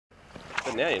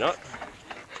But now you're not.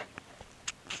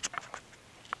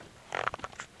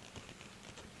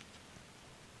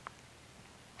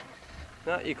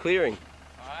 No, you're clearing.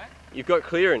 Alright. You've got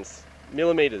clearance.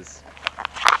 Millimetres.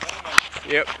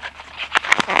 Yep.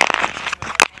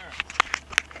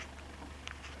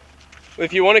 Well,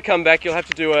 if you want to come back, you'll have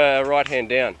to do a right hand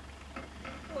down.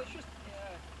 Well, it's just,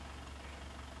 yeah.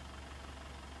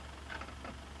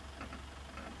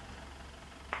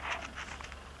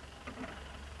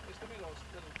 There's going to be those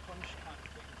little punch kind of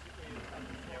things where you kind of...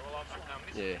 Yeah, well, I'm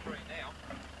missing three now.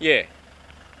 Yeah.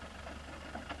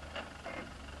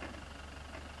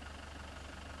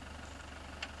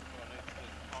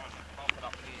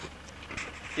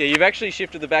 Yeah, you've actually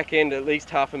shifted the back end at least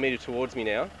half a metre towards me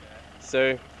now.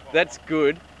 So that's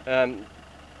good.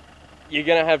 You're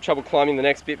going to have trouble climbing the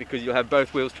next bit because you'll have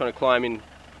both wheels trying to climb in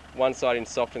one side in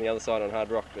soft and the other side on hard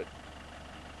rock, but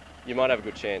you might have a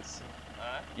good chance.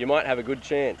 You might have a good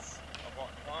chance.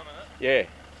 Climbing it? Yeah.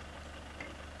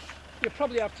 You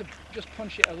probably have to just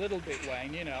punch it a little bit,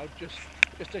 Wayne, you know, just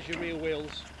as your rear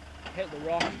wheels hit the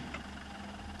rock.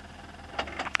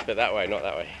 But that way, not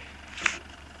that way.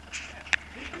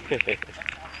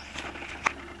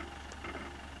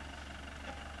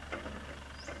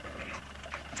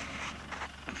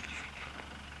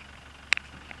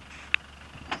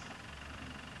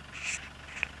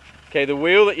 Okay, the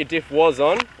wheel that your diff was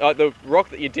on, the rock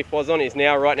that your diff was on is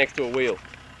now right next to a wheel.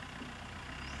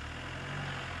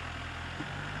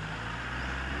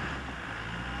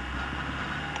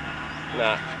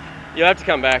 Nah, you'll have to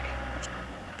come back.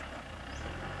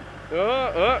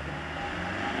 Oh.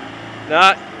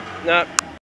 Nah.